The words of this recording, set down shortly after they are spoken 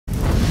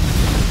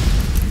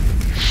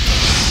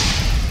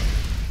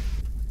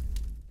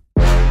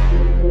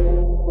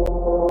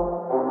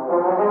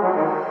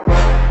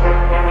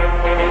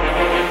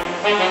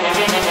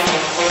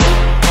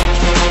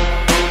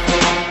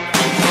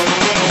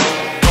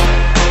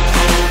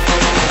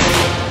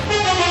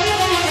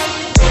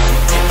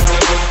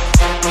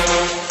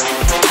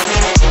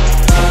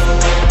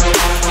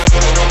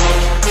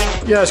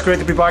Yeah, it's great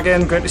to be back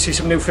in, great to see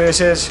some new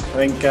faces.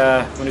 I think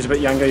when he was a bit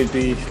younger you'd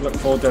be looking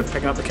forward to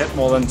picking up the kit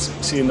more than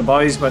seeing the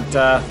boys, but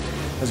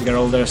as you get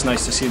older it's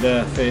nice to see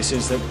the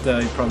faces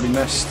that you probably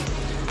missed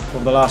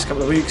over the last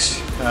couple of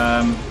weeks.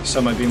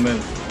 Some I've been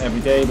with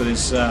every day, but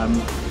there's a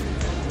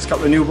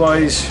couple of new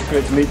boys,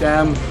 great to meet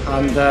them,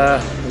 and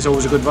there's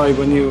always a good vibe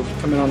when you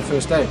come in on the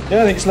first day.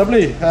 Yeah, I think it's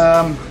lovely.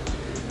 I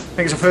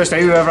think it's the first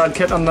day we've ever had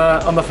kit on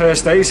the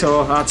first day,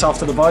 so hats off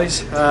to the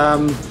boys.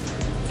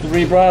 The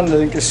rebrand, I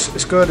think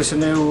it's good. It's a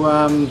new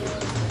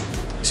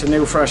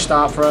fresh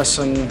start for us,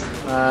 and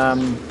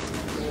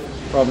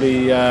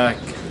probably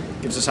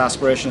gives us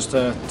aspirations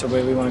to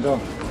where we want to go.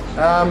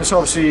 It's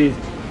obviously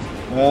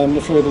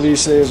the fleur de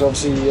lis is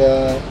obviously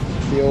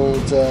the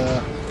old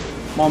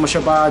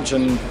Monmouthshire badge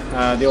and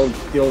the old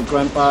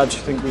Gwent badge. I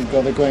think we've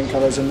got the Gwent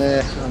colours in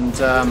there, and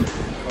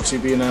obviously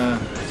being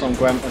from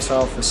Gwent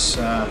myself, it's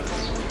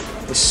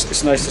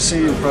nice to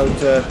see and proud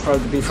to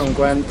be from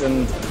Gwent,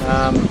 and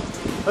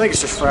I think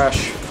it's just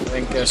fresh. I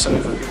think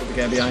something for people to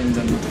get behind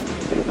and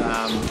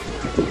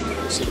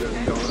see where we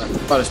can go with it.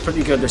 But it's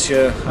pretty good this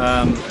year.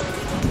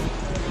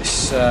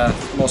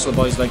 Most of the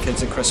boys like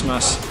kids at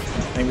Christmas.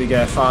 I think we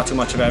get far too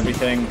much of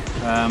everything.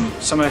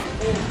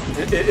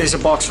 It is a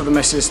box for the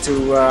missus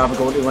to have a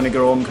go to when they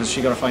go home, because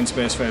she got to find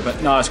space for it.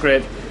 But no, it's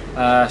great.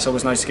 It's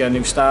always nice to get a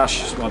new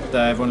stash. It's what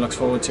everyone looks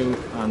forward to,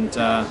 and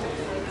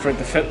for it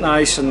to fit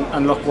nice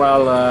and look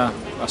well,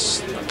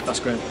 that's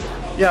great.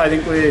 Yeah, I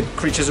think we're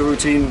creatures of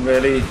routine,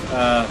 really.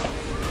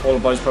 All the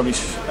boys probably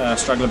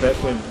struggle a bit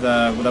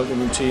without the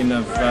routine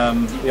of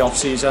the off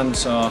season.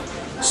 So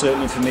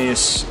certainly for me,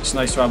 it's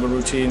nice to have a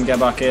routine, get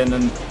back in,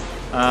 and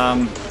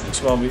it's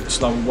what we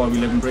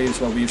live and breathe.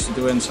 It's what we used to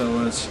doing.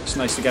 So it's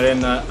nice to get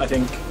in. I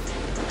think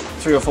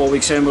 3 or 4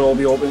 weeks in, we'll all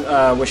be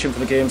wishing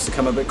for the games to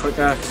come a bit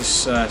quicker,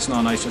 because it's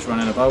not nice just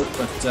running about.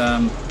 But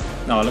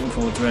no, looking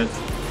forward to it.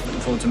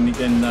 Looking forward to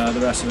meeting the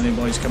rest of the new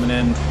boys coming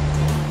in.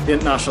 The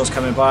internationals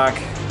coming back,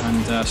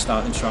 and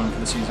starting strong for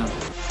the season.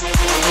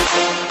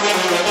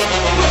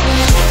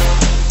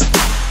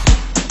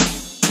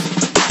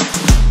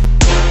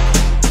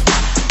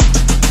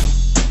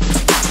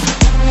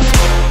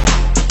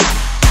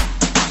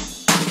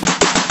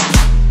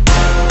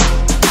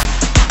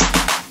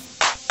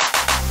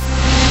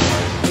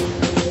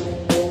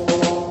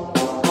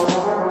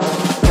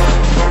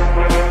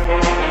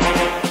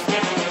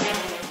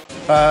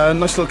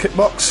 Nice little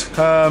kickbox.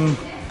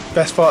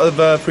 Best part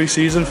of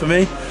pre-season for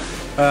me.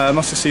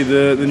 Nice to see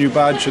the new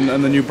badge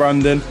and the new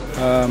branding.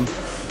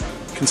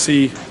 Can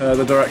see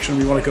the direction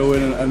we want to go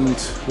in, and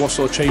what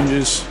sort of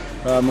changes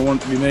I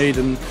want to be made,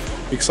 and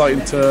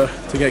exciting to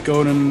get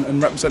going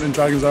and representing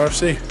Dragons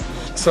RFC.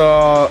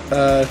 So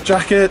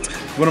jacket,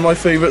 one of my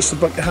favourites, the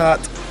bucket hat.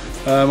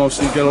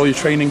 Obviously you get all your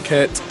training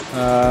kit,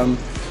 a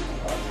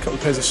couple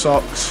of pairs of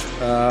socks,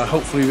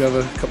 hopefully we have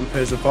a couple of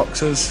pairs of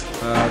boxers,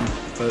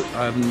 but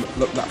I haven't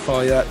looked that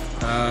far yet.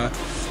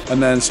 And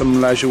then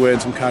some leisure wear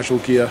and some casual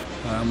gear,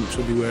 which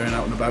we'll be wearing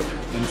out and about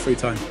in the free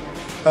time.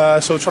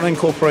 So trying to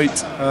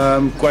incorporate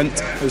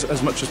Gwent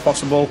as much as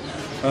possible,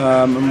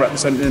 and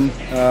representing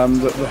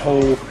the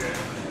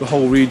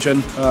whole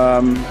region,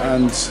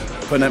 and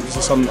put an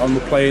emphasis on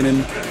the playing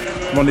in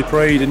Monday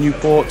Parade and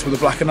Newport with the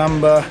black and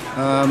amber,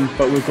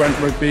 but with Gwent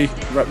Rugby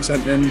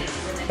representing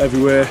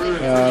everywhere,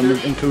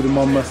 including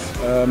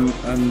Monmouth,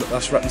 and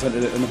that's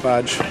represented in the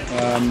badge.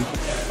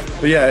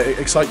 But yeah,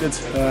 excited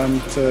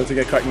to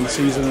get cracking the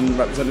season and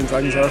representing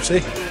Dragons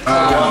RFC.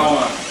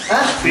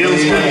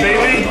 Feels good,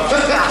 baby.